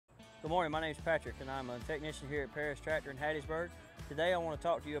Good morning, my name is Patrick and I'm a technician here at Paris Tractor in Hattiesburg. Today I want to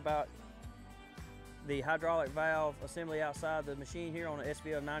talk to you about the hydraulic valve assembly outside the machine here on the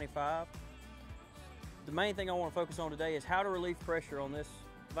SVL 95. The main thing I want to focus on today is how to relieve pressure on this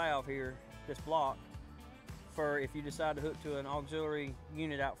valve here, this block, for if you decide to hook to an auxiliary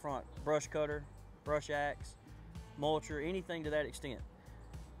unit out front, brush cutter, brush axe, mulcher, anything to that extent.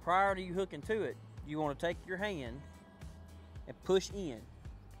 Prior to you hooking to it, you want to take your hand and push in.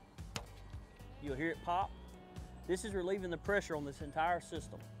 You'll hear it pop. This is relieving the pressure on this entire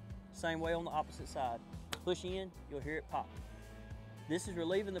system. Same way on the opposite side. Push in, you'll hear it pop. This is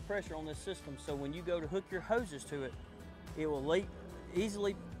relieving the pressure on this system, so when you go to hook your hoses to it, it will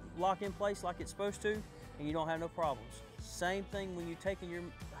easily lock in place like it's supposed to, and you don't have no problems. Same thing when you're taking your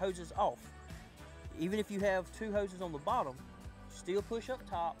hoses off. Even if you have two hoses on the bottom, still push up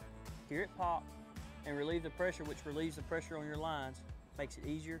top, hear it pop, and relieve the pressure, which relieves the pressure on your lines, makes it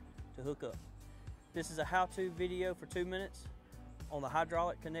easier to hook up. This is a how-to video for 2 minutes on the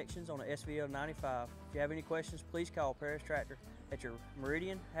hydraulic connections on the SVL 95. If you have any questions, please call Paris Tractor at your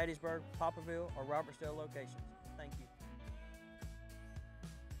Meridian, Hattiesburg, Poplarville, or Robertsdale locations.